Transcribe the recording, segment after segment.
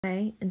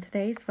And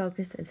today's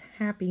focus is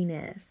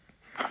happiness.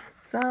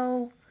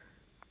 So,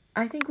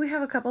 I think we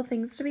have a couple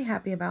things to be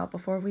happy about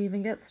before we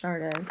even get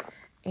started.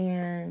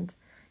 And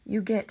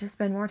you get to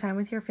spend more time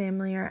with your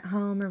family or at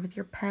home or with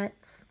your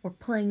pets or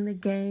playing the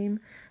game.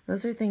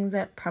 Those are things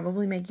that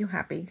probably make you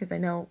happy because I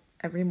know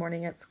every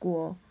morning at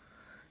school,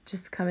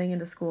 just coming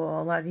into school,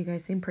 a lot of you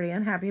guys seem pretty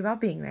unhappy about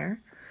being there.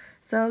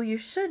 So, you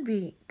should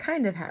be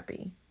kind of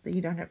happy that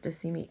you don't have to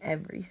see me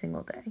every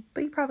single day.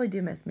 But you probably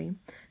do miss me,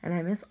 and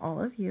I miss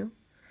all of you.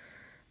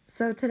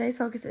 So today's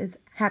focus is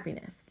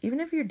happiness. Even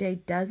if your day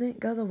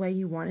doesn't go the way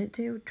you want it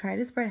to, try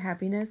to spread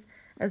happiness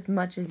as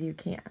much as you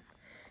can.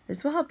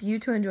 This will help you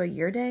to enjoy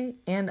your day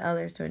and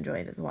others to enjoy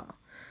it as well.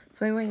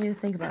 So I want you to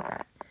think about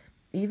that.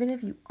 Even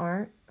if you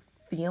aren't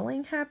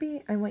feeling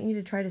happy, I want you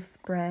to try to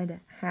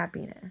spread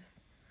happiness.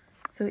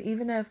 So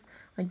even if,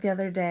 like the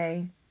other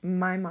day,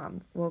 my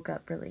mom woke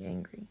up really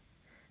angry.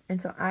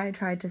 And so I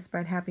tried to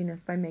spread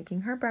happiness by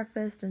making her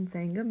breakfast and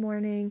saying good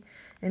morning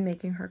and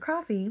making her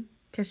coffee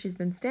because she's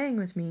been staying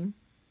with me.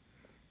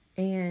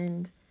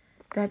 And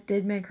that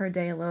did make her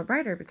day a little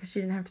brighter because she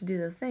didn't have to do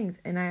those things.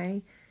 And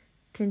I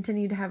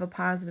continued to have a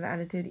positive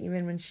attitude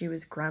even when she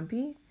was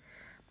grumpy.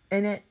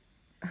 And it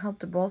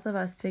helped both of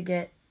us to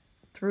get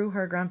through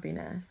her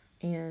grumpiness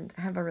and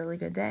have a really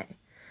good day.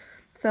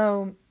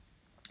 So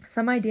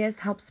some ideas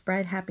to help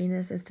spread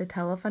happiness is to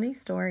tell a funny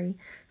story,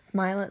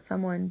 smile at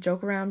someone,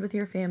 joke around with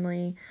your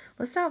family,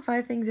 list out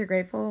 5 things you're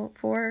grateful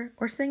for,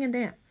 or sing and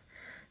dance.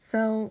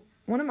 So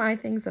one of my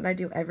things that I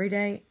do every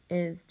day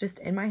is just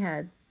in my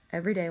head,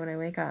 every day when I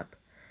wake up,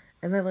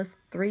 is I list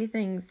 3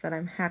 things that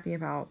I'm happy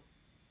about,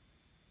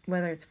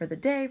 whether it's for the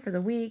day, for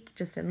the week,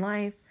 just in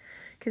life.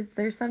 Because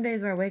there's some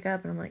days where I wake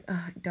up and I'm like, oh,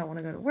 I don't want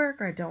to go to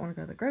work, or I don't want to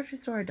go to the grocery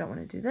store, I don't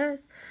want to do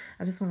this.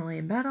 I just want to lay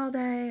in bed all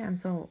day. I'm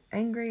so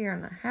angry or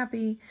I'm not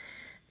happy.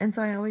 And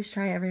so I always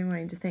try every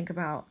morning to think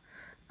about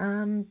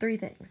 3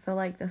 things. So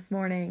like this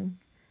morning,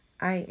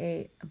 I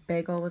ate a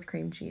bagel with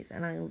cream cheese,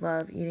 and I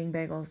love eating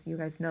bagels. You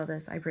guys know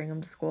this. I bring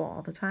them to school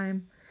all the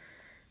time.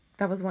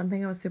 That was one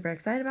thing I was super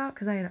excited about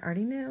because I had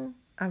already knew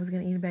I was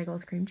going to eat a bagel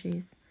with cream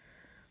cheese.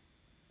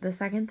 The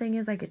second thing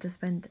is I get to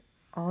spend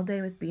all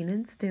day with Bean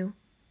and Stew.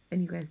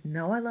 And you guys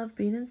know I love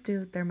Bean and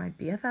Stew. They're my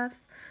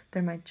BFFs.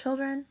 They're my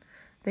children.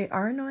 They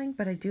are annoying,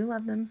 but I do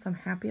love them, so I'm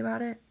happy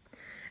about it.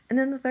 And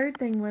then the third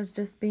thing was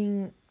just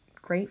being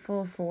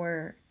grateful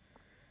for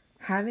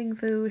having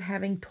food,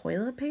 having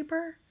toilet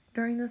paper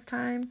during this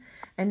time,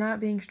 and not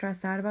being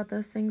stressed out about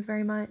those things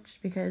very much,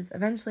 because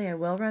eventually I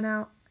will run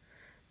out.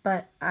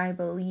 But I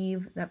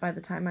believe that by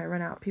the time I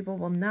run out, people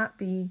will not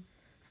be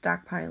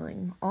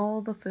stockpiling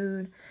all the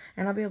food,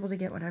 and I'll be able to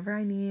get whatever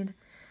I need.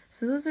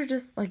 So those are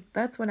just,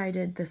 that's what I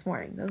did this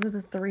morning. Those are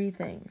the 3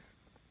 things.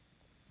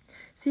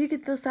 So you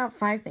could list out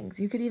 5 things.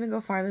 You could even go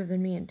farther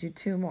than me and do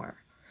 2 more.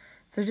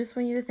 So just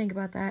want you to think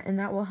about that, and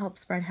that will help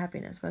spread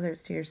happiness, whether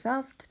it's to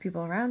yourself, to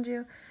people around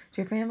you,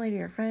 to your family, to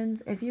your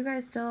friends. If you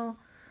guys still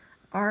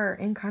are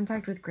in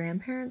contact with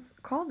grandparents,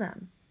 call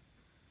them.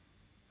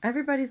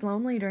 Everybody's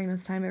lonely during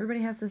this time.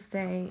 Everybody has to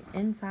stay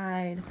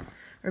inside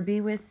or be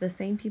with the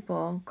same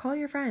people. Call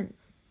your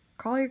friends.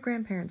 Call your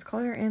grandparents.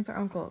 Call your aunts or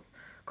uncles.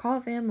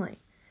 Call family.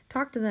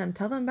 Talk to them.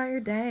 Tell them about your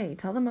day.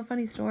 Tell them a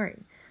funny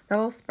story. That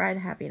will spread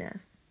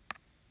happiness.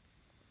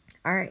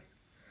 All right.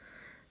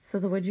 So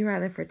the would you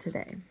rather for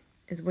today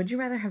is, would you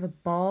rather have a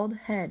bald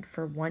head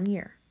for 1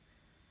 year?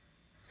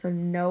 So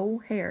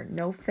no hair,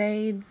 no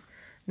fades,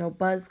 no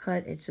buzz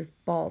cut. It's just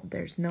bald.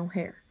 There's no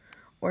hair.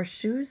 Or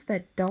shoes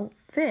that don't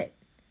fit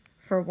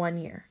for 1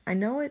 year. I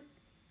know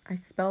I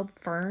spelled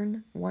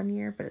fern 1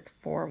 year, but it's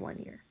for 1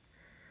 year.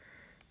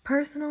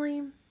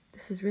 Personally,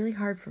 this is really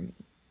hard for me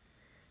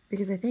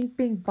because I think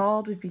being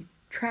bald would be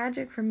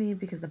tragic for me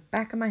because the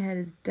back of my head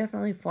is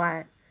definitely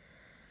flat.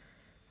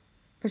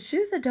 But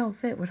shoes that don't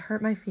fit would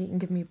hurt my feet and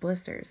give me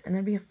blisters, and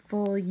that'd be a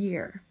full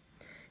year.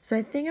 So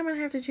I think I'm going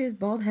to have to choose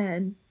bald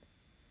head,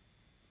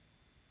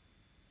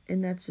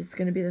 and that's just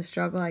going to be the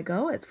struggle I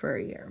go with for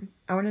a year.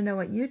 I want to know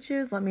what you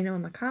choose. Let me know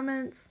in the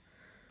comments.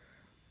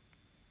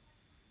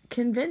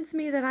 Convince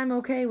me that I'm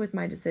okay with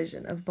my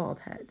decision of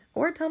bald head,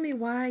 or tell me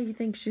why you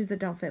think shoes that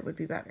don't fit would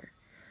be better.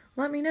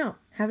 Let me know.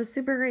 Have a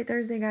super great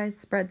Thursday, guys.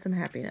 Spread some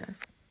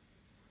happiness.